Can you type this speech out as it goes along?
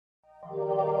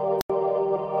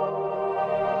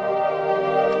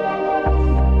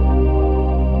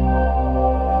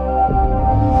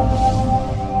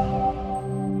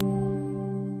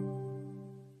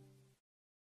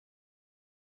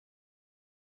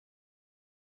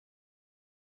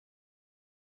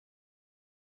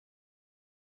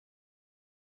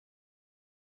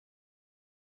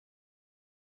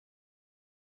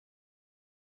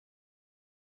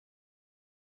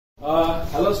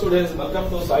Hello students, welcome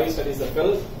to Sai Study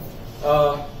Circle.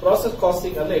 Process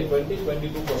costing ಅಂದ್ರೆ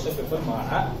 2022 question paper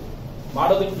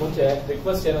ಮಾಡೋದಕ್ಕೆ ಮುಂಚೆ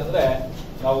request ಏನಂದ್ರೆ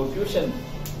ನಾವು ಟ್ಯೂಷನ್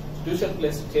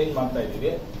ಪ್ಲೇಸ್ ಚೇಂಜ್ ಮಾಡ್ತಾ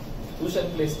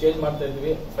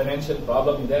ಇದ್ದೀವಿ. ಫೈನಾನ್ಷಿಯಲ್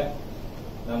ಪ್ರಾಬ್ಲಮ್ ಇದೆ.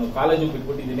 ನಾನು ಕಾಲೇಜು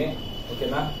ಬಿಟ್ಬಿಟ್ಟಿದ್ದೀನಿ.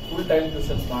 ಓಕೆನಾ, ಫುಲ್ ಟೈಮ್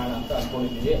ಟ್ಯೂಷನ್ಸ್ ಮಾಡೋಣ ಅಂತ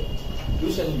ಅನ್ಕೊಂಡಿದ್ದೀವಿ.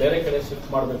 ಟ್ಯೂಷನ್ ಬೇರೆ ಕಡೆ ಶಿಫ್ಟ್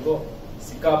ಮಾಡಬೇಕು.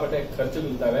 ಸಿಕ್ಕಾಪಟ್ಟೆ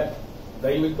ಖರ್ಚುಗಳಿದ್ದಾವೆ.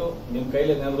 ದಯವಿಟ್ಟು ನಿಮ್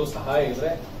ಕೈಲಿ ಏನಾದರೂ ಸಹಾಯ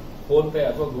ಇದ್ರೆ ಫೋನ್ ಪೇ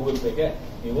ಅಥವಾ ಗೂಗಲ್ ಪೇಗೆ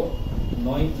ನೀವು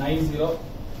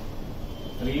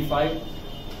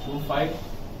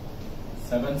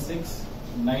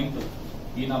 9035257692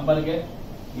 ಈ ನಂಬರ್ಗೆ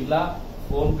ಇಲ್ಲ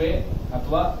ಫೋನ್ ಪೇ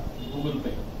ಅಥವಾ ಗೂಗಲ್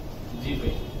ಪೇ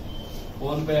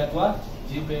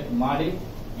ಜಿಪೇ ಮಾಡಿ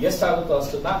ಎಷ್ಟಾಗುತ್ತೋ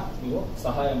ಅಷ್ಟನ್ನ ನೀವು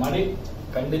ಸಹಾಯ ಮಾಡಿ.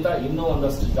 ಖಂಡಿತ ಇನ್ನೂ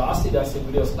ಒಂದಷ್ಟು ಜಾಸ್ತಿ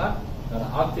ವಿಡಿಯೋಸ್ನ ನಾನು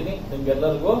ಹಾಕ್ತೀನಿ.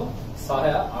 ನಿಮ್ಗೆಲ್ಲರಿಗೂ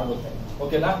ಸಹಾಯ ಆಗುತ್ತೆ.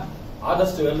 ಓಕೆನಾ,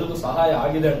 ಆದಷ್ಟು ಎಲ್ರಿಗೂ ಸಹಾಯ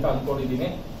ಆಗಿದೆ ಅಂತ ಅನ್ಕೊಂಡಿದ್ದೀನಿ.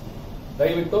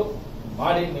 ದಯವಿಟ್ಟು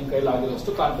ಮಾಡಿ, ನಿಮ್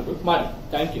ಕೈಲಾಗಿರೋಷ್ಟು ಕಾಂಟ್ರಿಬ್ಯೂಟ್ ಮಾಡಿ.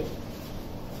 Thank you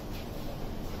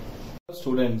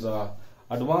students.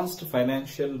 Advanced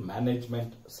financial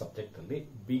management subject ಅಲ್ಲಿ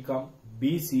BCom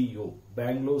BCU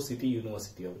Bangalore city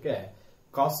university ಅವರಿಗೆ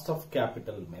ಕಾಸ್ಟ್ ಆಫ್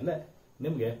ಕ್ಯಾಪಿಟಲ್ ಮೇಲೆ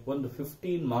ನಿಮಗೆ ಒಂದು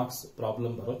 15 ಮಾರ್ಕ್ಸ್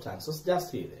ಪ್ರಾಬ್ಲಮ್ ಬರೋ ಚಾನ್ಸಸ್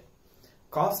ಜಾಸ್ತಿ ಇದೆ.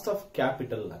 ಕಾಸ್ಟ್ ಆಫ್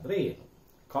ಕ್ಯಾಪಿಟಲ್ ಅಂದ್ರೆ ಏನು?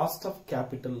 ಕಾಸ್ಟ್ ಆಫ್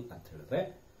ಕ್ಯಾಪಿಟಲ್ ಅಂತ ಹೇಳಿದ್ರೆ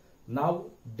ನಾವು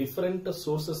ಡಿಫರೆಂಟ್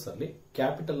ಸೋರ್ಸಸ್ ಅಲ್ಲಿ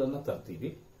ಕ್ಯಾಪಿಟಲ್ ಅನ್ನ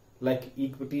ತರ್ತೀವಿ. Like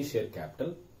equity share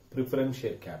capital, preference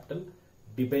share capital,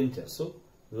 debentures,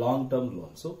 long term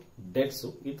loans, debts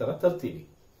ಈ ತರ ತರ್ತೀವಿ.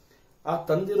 ಆ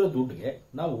ತಂದಿರೋ ದುಡ್ಡಿಗೆ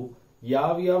ನಾವು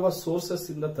ಯಾವ ಸೋರ್ಸಸ್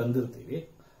ಇಂದ ತಂದಿರ್ತೀವಿ,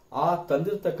 ಆ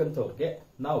ತಂದಿರ್ತಕ್ಕಂಥವ್ರಿಗೆ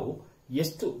ನಾವು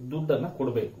ಎಷ್ಟು ದುಡ್ಡನ್ನ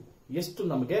ಕೊಡಬೇಕು, ಎಷ್ಟು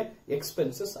ನಮಗೆ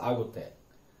ಎಕ್ಸ್ಪೆನ್ಸಸ್ ಆಗುತ್ತೆ,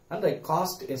 ಅಂದ್ರೆ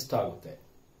ಕಾಸ್ಟ್ ಎಷ್ಟಾಗುತ್ತೆ,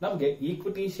 ನಮಗೆ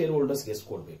ಈಕ್ವಿಟಿ ಶೇರ್ ಹೋಲ್ಡರ್ಸ್ಗೆ ಎಷ್ಟು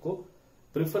ಕೊಡಬೇಕು,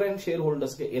 ಪ್ರಿಫರೆನ್ಸ್ ಶೇರ್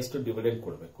ಹೋಲ್ಡರ್ಸ್ಗೆ ಎಷ್ಟು ಡಿವಿಡೆಂಡ್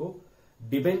ಕೊಡಬೇಕು,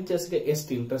 ಡಿಬೆಂಚರ್ಸ್ಗೆ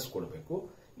ಎಷ್ಟು ಇಂಟ್ರೆಸ್ಟ್ ಕೊಡಬೇಕು,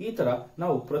 ಈ ತರ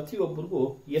ನಾವು ಪ್ರತಿಯೊಬ್ಬರಿಗೂ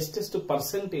ಎಷ್ಟೆಷ್ಟು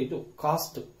ಪರ್ಸೆಂಟೇಜ್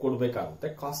ಕಾಸ್ಟ್ ಕೊಡಬೇಕಾಗುತ್ತೆ,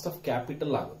 ಕಾಸ್ಟ್ ಆಫ್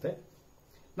ಕ್ಯಾಪಿಟಲ್ ಆಗುತ್ತೆ.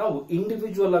 ನಾವು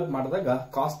ಇಂಡಿವಿಜುವಲ್ ಆಗಿ ಮಾಡಿದಾಗ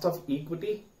cost of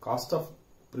equity, cost of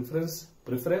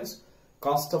preference,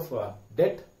 cost of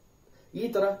debt, ಈ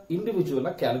ತರ ಇಂಡಿವಿಜುವಲ್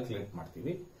ಆಗಿ ಕ್ಯಾಲ್ಕುಲೇಟ್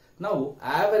ಮಾಡ್ತೀವಿ. ನಾವು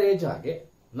ಆವರೇಜ್ ಆಗಿ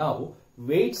ನಾವು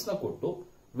ವೇಟ್ಸ್ ನ ಕೊಟ್ಟು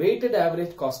weighted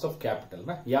average cost of capital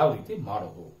ನ ಯಾವ ರೀತಿ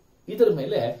ಮಾಡೋದು, ಇದರ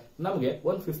ಮೇಲೆ ನಮಗೆ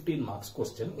ಒಂದು 15 ಮಾರ್ಕ್ಸ್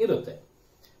ಕ್ವಶನ್ ಇರುತ್ತೆ.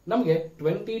 ನಮಗೆ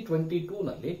 2022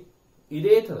 ನಲ್ಲಿ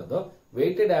ಇದೇ ತರದ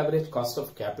weighted average cost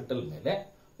of capital ಮೇಲೆ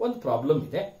ಒಂದು ಪ್ರಾಬ್ಲಮ್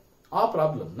ಇದೆ. ಆ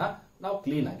ಪ್ರಾಬ್ಲಮ್ ನ ನಾವು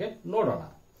ಕ್ಲೀನ್ ಆಗಿ ನೋಡೋಣ.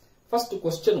 ಫಸ್ಟ್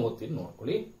ಕ್ವಶನ್ ಓದ್ತೀನಿ,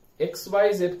 ನೋಡ್ಕೊಳ್ಳಿ.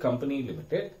 XYZ company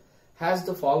limited has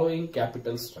the following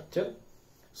capital structure.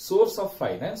 Source of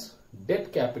finance debt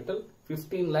capital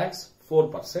 15 lakhs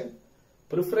 4%,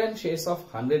 preference shares of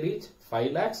 100 each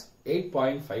 5 lakhs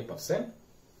 8.5%,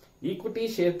 equity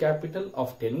share capital of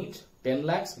 10 each 10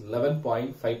 lakhs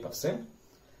 11.5%,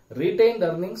 retained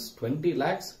earnings 20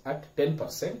 lakhs at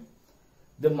 10%.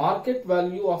 The market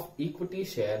value of equity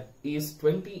share is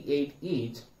 28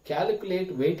 each. Calculate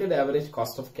weighted average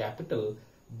cost of capital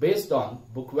based on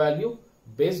book value,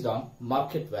 based on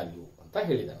market value ಅಂತ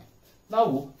ಹೇಳಿದಾನೆ.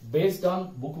 ನಾವು based on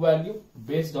book value,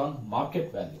 based on market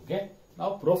ವ್ಯಾಲ್ಯೂಗೆ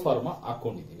ನಾವು proforma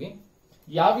ಹಾಕೊಂಡಿದೀವಿ.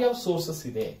 ಯಾವ್ಯಾವ sources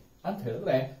ಇದೆ ಅಂತ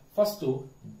ಹೇಳಿದ್ರೆ, first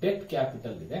debt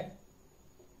capital ಇದೆ,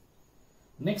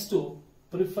 next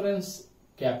preference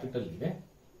capital ಇದೆ,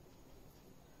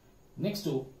 ನೆಕ್ಸ್ಟ್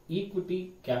ಈಕ್ವಿಟಿ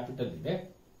ಕ್ಯಾಪಿಟಲ್ ಇದೆ,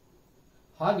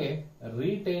 ಹಾಗೆ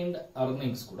ರಿಟೈನ್ಡ್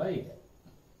ಅರ್ನಿಂಗ್ಸ್ ಕೂಡ ಇದೆ.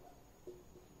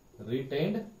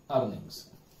 ರಿಟೈನ್ಡ್ ಅರ್ನಿಂಗ್ಸ್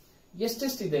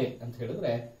ಎಷ್ಟೆಷ್ಟಿದೆ ಅಂತ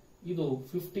ಹೇಳಿದ್ರೆ, ಇದು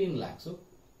 15 lakhs,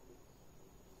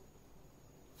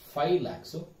 5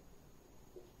 lakhs,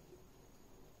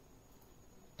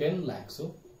 10 lakhs,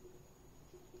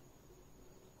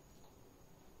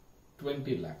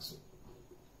 20 lakhs.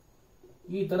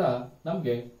 ಈ ತರ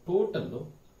ನಮಗೆ ಟೋಟಲ್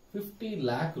 50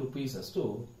 lakh rupees ಅಷ್ಟು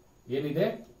ಏನಿದೆ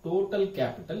ಟೋಟಲ್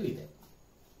ಕ್ಯಾಪಿಟಲ್ ಇದೆ.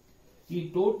 ಈ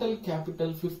ಟೋಟಲ್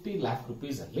ಕ್ಯಾಪಿಟಲ್ 50 lakh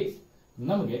rupees ಅಲ್ಲಿ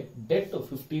ನಮಗೆ debt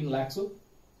 15 lakhs,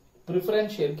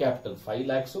 preference share capital 5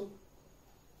 lakhs,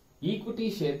 equity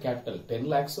share capital 10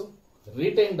 lakhs,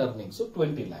 retained earnings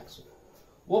 20 lakhs.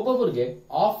 ಒಬ್ಬೊಬ್ಬರಿಗೆ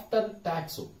ಆಫ್ಟರ್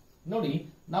ಟ್ಯಾಕ್ಸ್ ನೋಡಿ,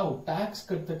 ನಾವು ಟ್ಯಾಕ್ಸ್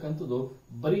ಕಟ್ಟತಕ್ಕಂಥದ್ದು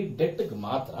ಬರೀ ಡೆಟ್ಗೆ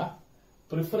ಮಾತ್ರ,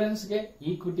 ಪ್ರಿಫರೆನ್ಸ್ಗೆ,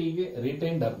 ಈಕ್ವಿಟಿಗೆ,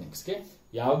 ರಿಟೈನ್ಡ್ ಅರ್ನಿಂಗ್ಸ್ಗೆ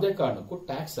ಯಾವುದೇ ಕಾರಣಕ್ಕೂ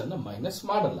ಟ್ಯಾಕ್ಸ್ ಅನ್ನು ಮೈನಸ್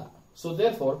ಮಾಡಲ್ಲ. ಸೊ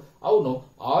ದೇರ್ ಫಾರ್ ಅವನು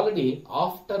ಆಲ್ರೆಡಿ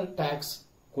ಆಫ್ಟರ್ ಟ್ಯಾಕ್ಸ್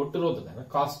ಕೊಟ್ಟಿರೋದ್ರಿಂದ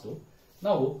ಕಾಸ್ಟ್,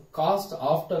 ನಾವು ಕಾಸ್ಟ್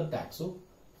ಆಫ್ಟರ್ ಟ್ಯಾಕ್ಸ್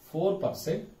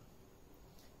 4%,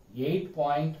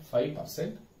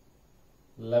 8.5%,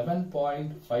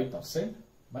 11.5%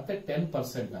 ಮತ್ತೆ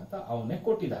 10% ಅಂತ ಅವನೇ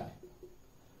ಕೊಟ್ಟಿದ್ದಾನೆ.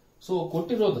 ಸೊ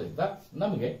ಕೊಟ್ಟಿರೋದ್ರಿಂದ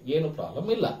ನಮಗೆ ಏನು ಪ್ರಾಬ್ಲಮ್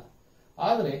ಇಲ್ಲ.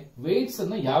 ಆದರೆ ವೇಟ್ಸ್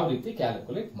ಅನ್ನ ಯಾವ ರೀತಿ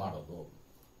ಕ್ಯಾಲ್ಕುಲೇಟ್ ಮಾಡೋದು?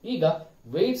 ಈಗ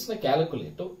ವೇಟ್ಸ್ ನ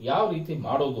ಕ್ಯಾಲ್ಕುಲೇಟ್ ಯಾವ ರೀತಿ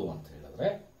ಮಾಡೋದು ಅಂತ ಹೇಳಿದ್ರೆ,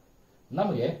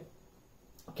 ನಮಗೆ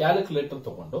ಕ್ಯಾಲ್ಕುಲೇಟರ್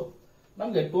ತಗೊಂಡು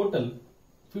ನಮಗೆ ಟೋಟಲ್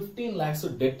 15 lakhs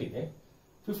ಡೆಟ್ ಇದೆ,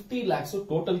 50 lakhs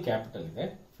ಟೋಟಲ್ ಕ್ಯಾಪಿಟಲ್ ಇದೆ.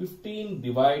 15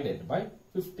 ಡಿವೈಡೆಡ್ ಬೈ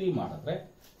 50 ಮಾಡಿದ್ರೆ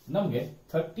ನಮಗೆ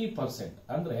 30%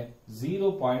 ಅಂದ್ರೆ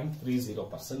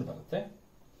 0.30% ಬರುತ್ತೆ.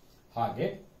 ಹಾಗೆ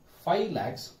 5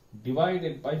 lakhs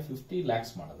ಡಿವೈಡೆಡ್ ಬೈ 50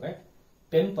 lakhs ಮಾಡಿದ್ರೆ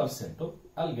 10%,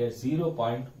 ಅಲ್ಲಿಗೆ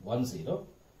 0.10.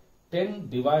 10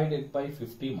 ಡಿವೈಡೆಡ್ ಬೈ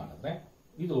 50 ಮಾಡಿದ್ರೆ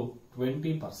ಇದು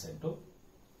 20%.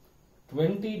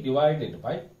 20 ಡಿವೈಡೆಡ್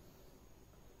ಬೈ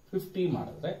 50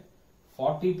 ಮಾಡಿದ್ರೆ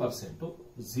 40%,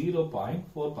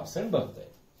 0.4% ಬರುತ್ತೆ.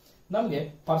 ನಮಗೆ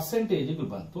ಪರ್ಸೆಂಟೇಜ್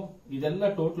ಬಂತು. ಇದೆಲ್ಲ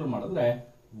ಟೋಟಲ್ ಮಾಡಿದ್ರೆ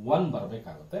 1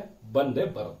 ಬರಬೇಕಾಗುತ್ತೆ, ಬಂದೇ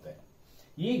ಬರುತ್ತೆ.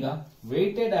 ಈಗ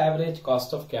weighted average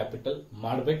cost of capital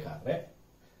ಮಾಡಬೇಕಾದ್ರೆ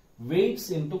weights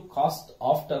into cost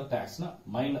after tax ನ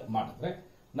ಮೈನಸ್ ಮಾಡಿದ್ರೆ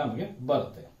ನಮಗೆ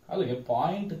ಬರುತ್ತೆ. ಅಲ್ಲಿಗೆ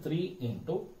 0.3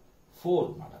 ಇಂಟು 4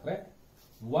 ಮಾಡಿದ್ರೆ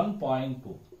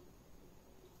 1.2,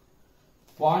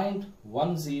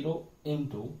 0.10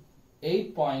 ಇಂಟು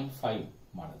 8.5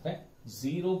 ಮಾಡಿದ್ರೆ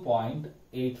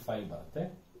 0.85 ಬರುತ್ತೆ.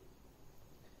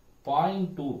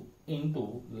 0.2 ಇಂಟು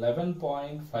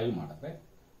 11.5 ಮಾಡಿದ್ರೆ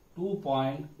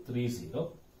 2.30.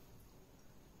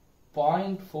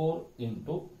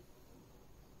 0.4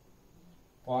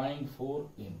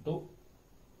 ಇಂಟು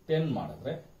 10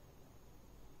 ಮಾಡಿದ್ರೆ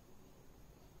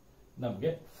ನಮಗೆ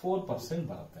 4%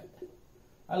 ಬರುತ್ತೆ.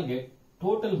 ಅಲ್ಲಿಗೆ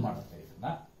ಟೋಟಲ್ ಮಾಡಿದ್ರೆ ಇದನ್ನ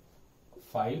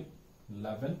 5,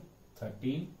 11,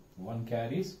 13, 1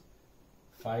 ಕ್ಯಾರೀಸ್,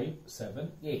 5, 7,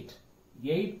 8,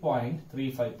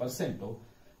 8.35%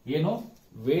 ಏನು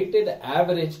weighted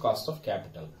average cost of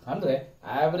capital. ಅಂದ್ರೆ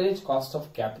ಆವರೇಜ್ ಕಾಸ್ಟ್ ಆಫ್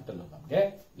ಕ್ಯಾಪಿಟಲ್ ನಮಗೆ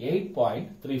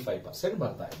 8.35%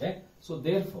 ಬರ್ತಾ ಇದೆ. So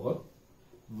there four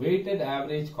weighted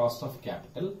average cost of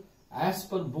capital as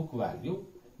per book value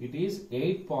it is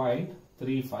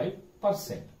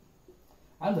 8.35%.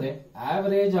 ಅಂದ್ರೆ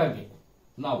ಆವರೇಜ್ ಆಗಿ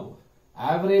ನಾವು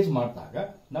ಆವರೇಜ್ ಮಾಡಿದಾಗ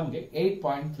ನಮಗೆ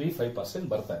 8.35%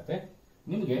 ಬರ್ತಾ ಇದೆ.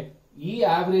 ನಿಮಗೆ ಈ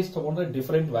ಆವರೇಜ್ ತಗೊಂಡ್ರೆ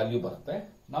ಡಿಫರೆಂಟ್ ವ್ಯಾಲ್ಯೂ ಬರುತ್ತೆ.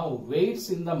 ನಾವು ವೇಟ್ಸ್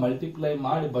ಇಂದ ಮಲ್ಟಿಪ್ಲೈ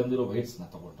ಮಾಡಿ ಬಂದಿರೋ ವೇಟ್ಸ್ ನ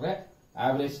ತಗೊಂಡ್ರೆ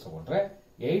ಆವರೇಜ್ ತಗೊಂಡ್ರೆ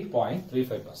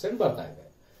 8.35% ಬರ್ತಾ ಇದೆ.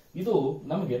 ಇದು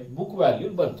ನಮಗೆ ಬುಕ್ ವ್ಯಾಲ್ಯೂ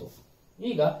ಬಂತು.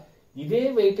 ಈಗ ಇದೇ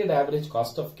weighted average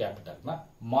cost of capital ನ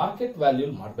ಮಾರ್ಕೆಟ್ ವ್ಯಾಲ್ಯೂ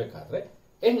ಮಾಡಬೇಕಾದ್ರೆ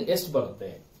ಎಷ್ಟು ಬರುತ್ತೆ?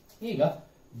 ಈಗ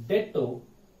ಡೆಟ್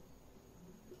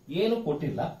ಏನು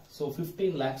ಕೊಟ್ಟಿಲ್ಲ, ಸೊ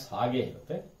 15 lakhs ಹಾಗೆ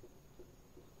ಇರುತ್ತೆ.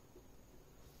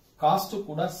 ಕಾಸ್ಟ್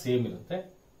ಕೂಡ ಸೇಮ್ ಇರುತ್ತೆ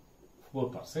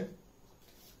 4%.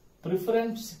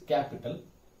 ಪ್ರಿಫರೆನ್ಸ್ ಕ್ಯಾಪಿಟಲ್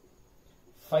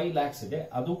 5 lakhs ಇದೆ,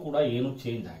 ಅದು ಕೂಡ ಏನು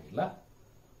ಚೇಂಜ್ ಆಗಿಲ್ಲ.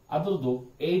 ಅದರದ್ದು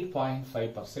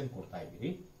 8.5% ಕೊಡ್ತಾ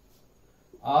ಇದ್ದೀವಿ.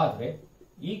 ಆದ್ರೆ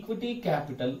ಈಕ್ವಿಟಿ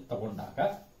ಕ್ಯಾಪಿಟಲ್ ತಗೊಂಡಾಗ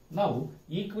ನಾವು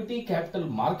ಈಕ್ವಿಟಿ ಕ್ಯಾಪಿಟಲ್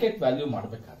ಮಾರ್ಕೆಟ್ ವ್ಯಾಲ್ಯೂ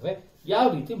ಮಾಡಬೇಕಾದ್ರೆ ಯಾವ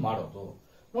ರೀತಿ ಮಾಡೋದು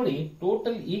ನೋಡಿ.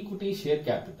 ಟೋಟಲ್ ಈಕ್ವಿಟಿ ಶೇರ್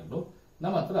ಕ್ಯಾಪಿಟಲ್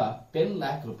ನಮ್ಮ ಹತ್ರ 10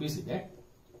 lakh rupees ಇದೆ.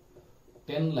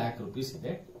 10 lakh rupees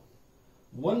ಇದೆ.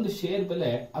 ಒಂದು ಶೇರ್ ಬೆಲೆ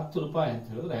 10 ರೂಪಾಯಿ ಅಂತ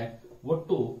ಹೇಳಿದ್ರೆ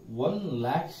ಒಟ್ಟು 1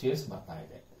 lakh ಶೇರ್ಸ್ ಬರ್ತಾ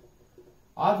ಇದೆ.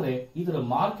 ಆದ್ರೆ ಇದರ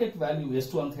ಮಾರ್ಕೆಟ್ ವ್ಯಾಲ್ಯೂ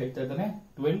ಎಷ್ಟು ಅಂತ ಹೇಳ್ತಾ ಇದ್ದಾನೆ?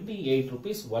 28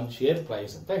 rupees 1 ಶೇರ್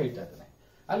ಪ್ರೈಸ್ ಅಂತ ಹೇಳ್ತಾ ಇದ್ದಾನೆ.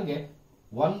 ಅಲ್ಲಿಗೆ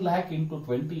 1 lakh ಇಂಟು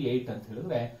 28 ಅಂತ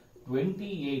ಹೇಳಿದ್ರೆ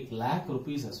 28 lakh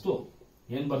rupees ಅಷ್ಟು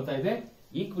ಏನ್ ಬರ್ತಾ ಇದೆ?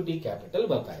 ಈಕ್ವಿಟಿ ಕ್ಯಾಪಿಟಲ್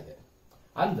ಬರ್ತಾ ಇದೆ.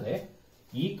 ಅಂದ್ರೆ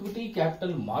equity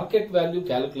capital market value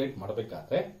calculate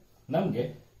ಮಾಡಬೇಕಾದ್ರೆ ನಮಗೆ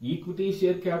equity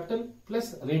share capital plus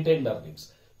retained earnings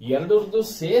ಎರಡರದ್ದು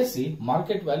ಸೇರಿಸಿ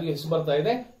ಮಾರ್ಕೆಟ್ ವ್ಯಾಲ್ಯೂ ಎಷ್ಟು ಬರ್ತಾ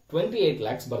ಇದೆ? 28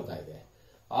 lakhs ಬರ್ತಾ ಇದೆ.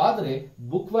 ಆದ್ರೆ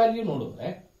ಬುಕ್ ವ್ಯಾಲ್ಯೂ ನೋಡಿದ್ರೆ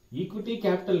equity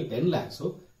capital 10 lakhs,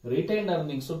 retained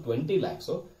earnings 20 lakhs,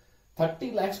 30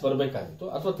 lakhs ಬರಬೇಕಾಗಿತ್ತು,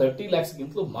 ಅಥವಾ 30 lakhs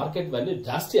ಗಿಂತಲೂ ಮಾರ್ಕೆಟ್ ವ್ಯಾಲ್ಯೂ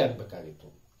ಜಾಸ್ತಿ ಆಗಬೇಕಾಗಿತ್ತು.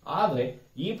 ಆದ್ರೆ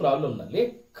ಈ ಪ್ರಾಬ್ಲಮ್ ನಲ್ಲಿ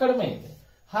ಕಡಿಮೆ ಇದೆ.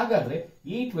 ಹಾಗಾದ್ರೆ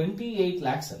ಈ 28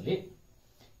 lakhs ಅಲ್ಲಿ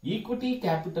ಈಕ್ವಿಟಿ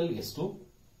ಕ್ಯಾಪಿಟಲ್ ಎಷ್ಟು,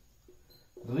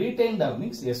 ರಿಟೈನ್ಡ್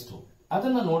ಅರ್ನಿಂಗ್ಸ್ ಎಷ್ಟು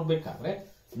ಅದನ್ನ ನೋಡ್ಬೇಕಾದ್ರೆ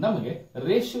ನಮಗೆ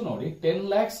ರೇಷಿಯೋ ನೋಡಿ 10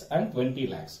 lakhs and 20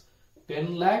 lakhs, 10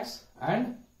 lakhs and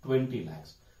 20 lakhs.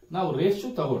 ನಾವು ರೇಷಿಯೋ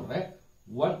ತಗೊಂಡ್ರೆ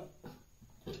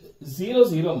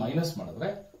 0 ಮೈನಸ್ ಮಾಡಿದ್ರೆ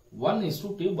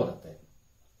 1:2 ಬರುತ್ತೆ.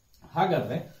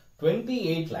 ಹಾಗಾದ್ರೆ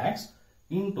 28 lakhs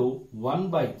ಇಂಟು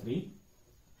 1/3,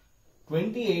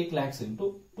 28 lakhs ಇಂಟು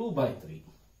 2/3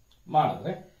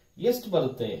 ಮಾಡಿದ್ರೆ ಎಷ್ಟು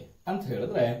ಬರುತ್ತೆ ಅಂತ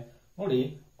ಹೇಳಿದ್ರೆ ನೋಡಿ,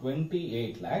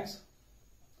 28 lakhs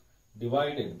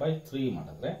ಡಿವೈಡೆಡ್ ಬೈ 3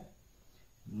 ಮಾಡಿದ್ರೆ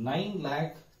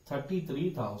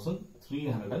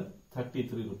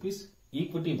 9,33,333 rupees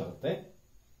ಈಕ್ವಿಟಿ ಬರುತ್ತೆ.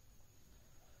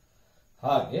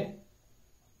 ಹಾಗೆ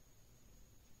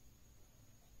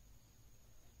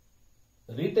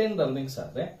ರಿಟೈನ್ಡ್ ಅರ್ನಿಂಗ್ಸ್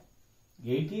ಆದ್ರೆ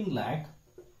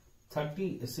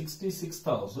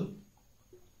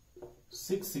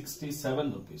 18,66,667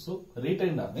 rupees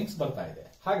ರಿಟೈನ್ಡ್ ಅರ್ನಿಂಗ್ಸ್ ಬರ್ತಾ ಇದೆ.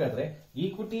 ಹಾಗಾದ್ರೆ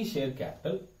equity share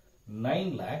capital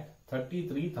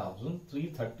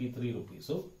 9,33,333 rupees,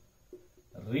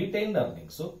 retained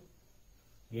earnings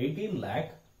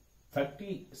 18,66,667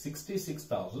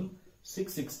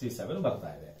 66,667 ಬರ್ತಾ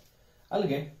ಇದೆ.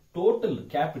 ಅಲ್ಲಿಗೆ ಟೋಟಲ್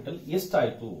ಕ್ಯಾಪಿಟಲ್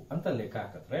ಎಷ್ಟಾಯ್ತು ಅಂತ ಲೆಕ್ಕ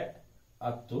ಹಾಕಿದ್ರೆ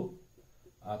 10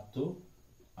 10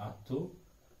 10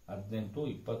 18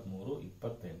 23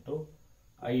 28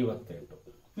 58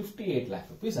 58 lakh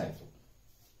rupees ಆಯಿತು.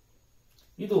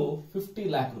 ಇದು 50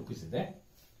 lakh rupees ಇದೆ.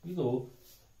 ಇದು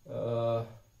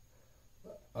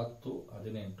 10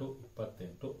 18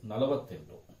 28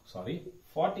 48 ಸಾರಿ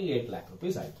 48 lakh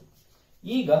rupees ಆಯಿತು.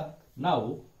 ಈಗ ನಾವು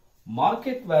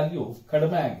ಮಾರ್ಕೆಟ್ ವ್ಯಾಲ್ಯೂ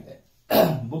ಕಡಿಮೆ ಆಗಿದೆ.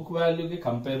 ಬುಕ್ ವ್ಯಾಲ್ಯೂಗೆ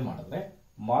ಕಂಪೇರ್ ಮಾಡಿದ್ರೆ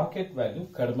ಮಾರ್ಕೆಟ್ ವ್ಯಾಲ್ಯೂ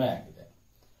ಕಡಿಮೆ ಆಗಿದೆ.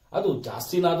 ಅದು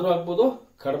ಜಾಸ್ತಿನಾದ್ರೂ ಆಗ್ಬೋದು,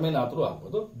 ಕಡಿಮೆನಾದ್ರೂ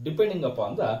ಆಗ್ಬೋದು, depending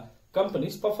upon the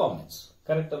companies performance.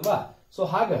 Correct ಅಲ್ವಾ? ಸೊ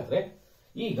ಹಾಗಾದ್ರೆ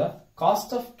ಈಗ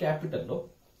cost of capital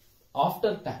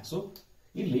after tax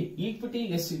ಇಲ್ಲಿ ಈಕ್ವಿಟಿ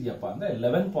ಎಷ್ಟಿದೆಯಪ್ಪ ಅಂದ್ರೆ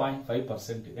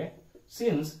 11.5% ಇದೆ.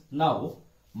 ಸಿನ್ಸ್ ನಾವು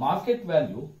market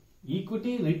value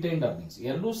equity retained earnings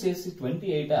ಎರಡೂ ಸೇರಿಸಿ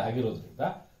 28 ಆಗಿರೋದ್ರಿಂದ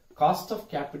ಕಾಸ್ಟ್ ಆಫ್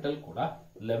ಕ್ಯಾಪಿಟಲ್ ಕೂಡ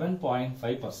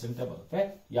 11.5% ಬರುತ್ತೆ.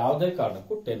 ಯಾವುದೇ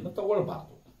ಕಾರಣಕ್ಕೂ 10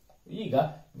 ತಗೊಳ್ಬಾರ್ದು. ಈಗ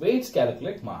ವೇಟ್ಸ್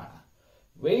ಕ್ಯಾಲ್ಕುಲೇಟ್ ಮಾಡೋಣ.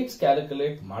 ವೇಟ್ಸ್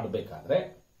ಕ್ಯಾಲ್ಕುಲೇಟ್ ಮಾಡಬೇಕಾದ್ರೆ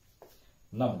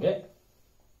ನಮಗೆ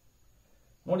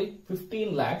ನೋಡಿ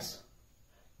 15 lakhs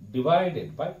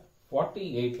ಡಿವೈಡೆಡ್ ಬೈ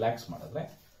 48 lakhs ಮಾಡಿದ್ರೆ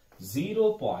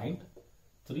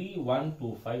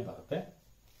 0.3125 ಬರುತ್ತೆ.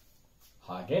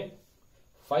 ಹಾಗೆ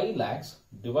 5 lakhs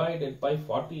ಡಿವೈಡೆಡ್ ಬೈ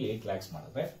 48 lakhs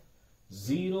ಮಾಡಿದ್ರೆ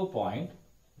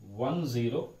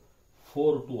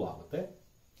 0.1042 ಆಗುತ್ತೆ.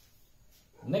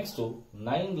 ನೆಕ್ಸ್ಟ್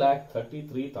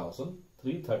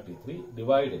 9,33,333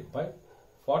 ಡಿವೈಡೆಡ್ ಬೈ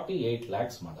 48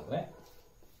 lakhs ಮಾಡಿದ್ರೆ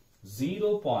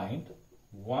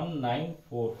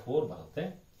 0.1944 ಬರುತ್ತೆ.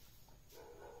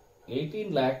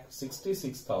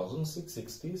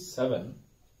 18,66,667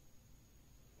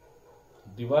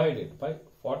 ಡಿವೈಡೆಡ್ ಬೈ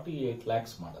 48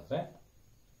 lakhs ಮಾಡಿದ್ರೆ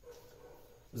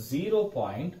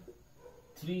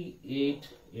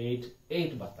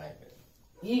 0.3888 ಬರ್ತಾ ಇದೆ.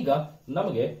 ಈಗ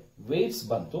ನಮಗೆ ವೇಟ್ಸ್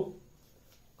ಬಂತು.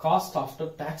 ಕಾಸ್ಟ್ ಆಫ್ಟರ್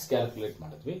ಟ್ಯಾಕ್ಸ್ ಕ್ಯಾಲ್ಕುಲೇಟ್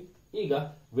ಮಾಡಿದ್ವಿ. ಈಗ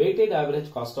weighted average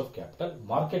cost of capital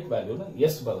market ವ್ಯಾಲ್ಯೂನ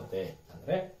ಎಷ್ಟು ಬರುತ್ತೆ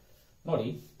ಅಂದ್ರೆ ನೋಡಿ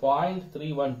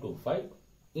 0.3125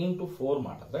 ಇಂಟು 4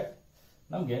 ಮಾಡಿದ್ರೆ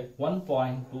ನಮಗೆ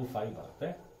 1.25 ಬರುತ್ತೆ.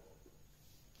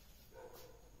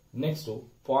 ನೆಕ್ಸ್ಟ್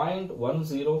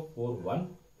 0.1041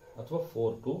 ಅಥವಾ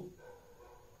 42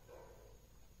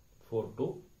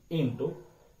 ಇಂಟು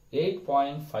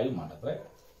 8.5 ಮಾಡಿದ್ರೆ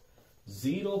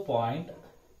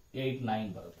 0.89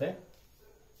 ಬರುತ್ತೆ.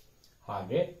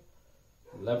 ಹಾಗೆ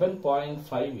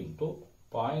 11.5 ಇಂಟು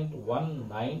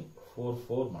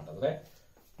 0.1944 ಮಾಡಿದ್ರೆ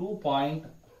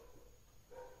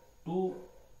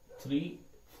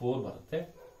 2.234 ಬರುತ್ತೆ.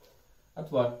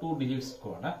 ಅಥವಾ 2 ಡಿಜಿಟ್ಸ್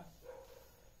ಕೊಡೋಣ.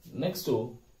 ನೆಕ್ಸ್ಟ್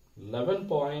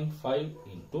 11.5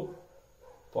 ಇಂಟು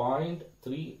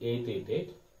 0.3888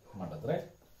 ಮಾಡಿದ್ರೆ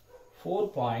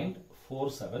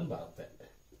 4.47 ಬರುತ್ತೆ.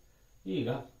 ಈಗ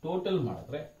ಟೋಟಲ್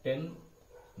ಮಾಡಿದ್ರೆ 10,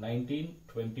 19,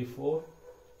 24,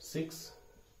 6,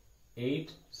 8,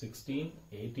 16,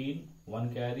 18, 1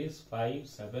 carries, 5,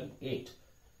 7, 8.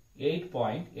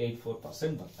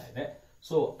 8.84% ಬರ್ತಾ ಇದೆ.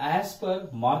 So as per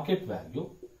market value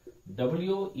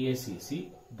WACC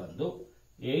ಬಂದು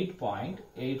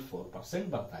 8.84%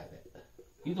 ಬರ್ತಾ ಇದೆ.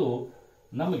 ಇದು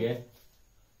ನಮಗೆ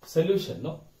solution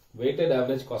weighted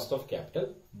average cost of capital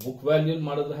book value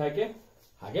ಮಾಡಿದ್ರೆ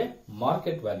ಹಾಗೆ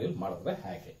ಮಾರ್ಕೆಟ್ ವ್ಯಾಲ್ಯೂ ಮಾಡಿದ್ರೆ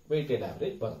ವೇಟೆಡ್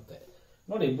ಆವರೇಜ್ ಬರುತ್ತೆ.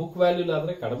 ನೋಡಿ ಬುಕ್ ವ್ಯಾಲ್ಯೂ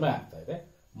ಆದ್ರೆ ಕಡಿಮೆ ಆಗ್ತಾ ಇದೆ,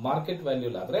 ಮಾರ್ಕೆಟ್ ವ್ಯಾಲ್ಯೂ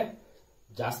ಆದ್ರೆ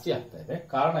ಜಾಸ್ತಿ ಆಗ್ತಾ ಇದೆ.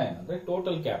 ಕಾರಣ ಏನಂದ್ರೆ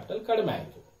ಟೋಟಲ್ ಕ್ಯಾಪಿಟಲ್ ಕಡಿಮೆ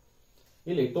ಆಯಿತು.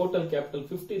 ಇಲ್ಲಿ ಟೋಟಲ್ ಕ್ಯಾಪಿಟಲ್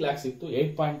 50 lakhs ಇತ್ತು,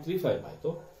 8.35 ಆಯಿತು.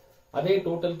 ಅದೇ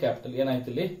ಟೋಟಲ್ ಕ್ಯಾಪಿಟಲ್ ಏನಾಯ್ತು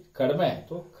ಇಲ್ಲಿ ಕಡಿಮೆ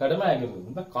ಆಯಿತು. ಕಡಿಮೆ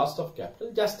ಆಗಿರೋದ್ರಿಂದ ಕಾಸ್ಟ್ ಆಫ್ ಕ್ಯಾಪಿಟಲ್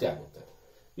ಜಾಸ್ತಿ ಆಗುತ್ತೆ.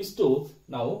 ಇಷ್ಟು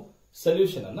ನಾವು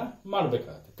ಸೊಲ್ಯೂಷನ್ ಅನ್ನ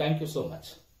ಮಾಡಬೇಕಾಗುತ್ತೆ. Thank you so much.